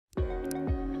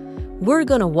We're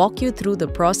going to walk you through the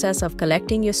process of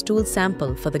collecting your stool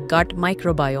sample for the gut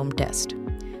microbiome test.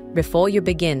 Before you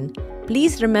begin,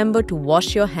 please remember to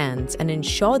wash your hands and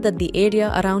ensure that the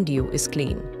area around you is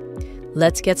clean.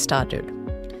 Let's get started.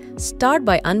 Start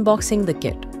by unboxing the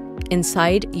kit.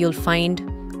 Inside, you'll find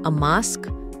a mask,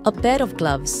 a pair of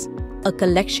gloves, a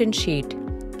collection sheet,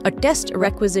 a test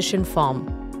requisition form,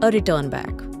 a return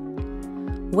bag.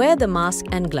 Wear the mask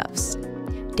and gloves.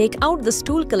 Take out the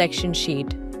stool collection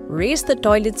sheet, raise the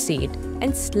toilet seat,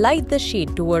 and slide the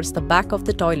sheet towards the back of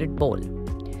the toilet bowl.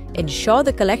 Ensure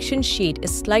the collection sheet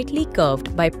is slightly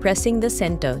curved by pressing the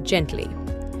center gently.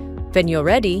 When you're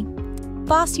ready,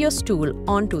 pass your stool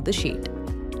onto the sheet.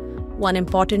 One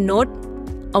important note: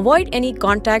 avoid any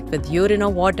contact with urine or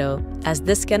water, as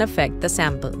this can affect the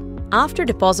sample. After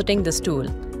depositing the stool,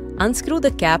 unscrew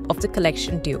the cap of the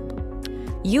collection tube.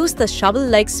 Use the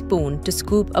shovel-like spoon to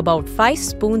scoop about 5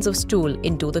 spoons of stool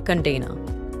into the container.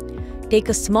 Take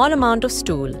a small amount of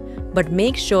stool, but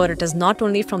make sure it is not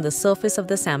only from the surface of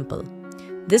the sample.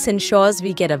 This ensures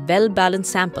we get a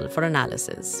well-balanced sample for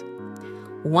analysis.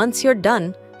 Once you're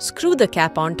done, screw the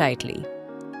cap on tightly.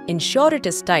 Ensure it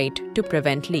is tight to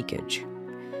prevent leakage.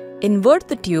 Invert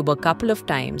the tube a couple of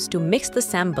times to mix the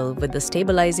sample with the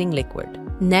stabilizing liquid.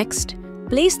 Next,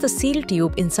 place the sealed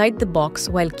tube inside the box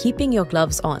while keeping your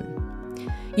gloves on.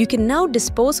 You can now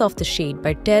dispose of the sheet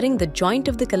by tearing the joint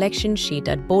of the collection sheet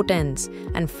at both ends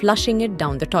and flushing it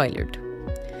down the toilet.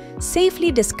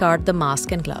 Safely discard the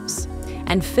mask and gloves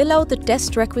and fill out the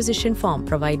test requisition form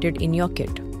provided in your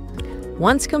kit.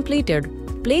 Once completed,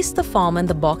 place the form and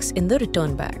the box in the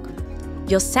return bag.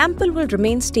 Your sample will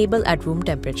remain stable at room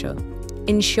temperature.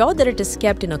 Ensure that it is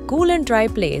kept in a cool and dry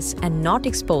place and not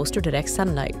exposed to direct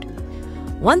sunlight.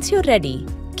 Once you're ready,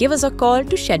 give us a call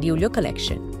to schedule your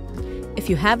collection. If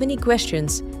you have any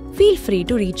questions, feel free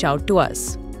to reach out to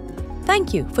us.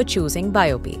 Thank you for choosing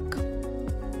Biopeak.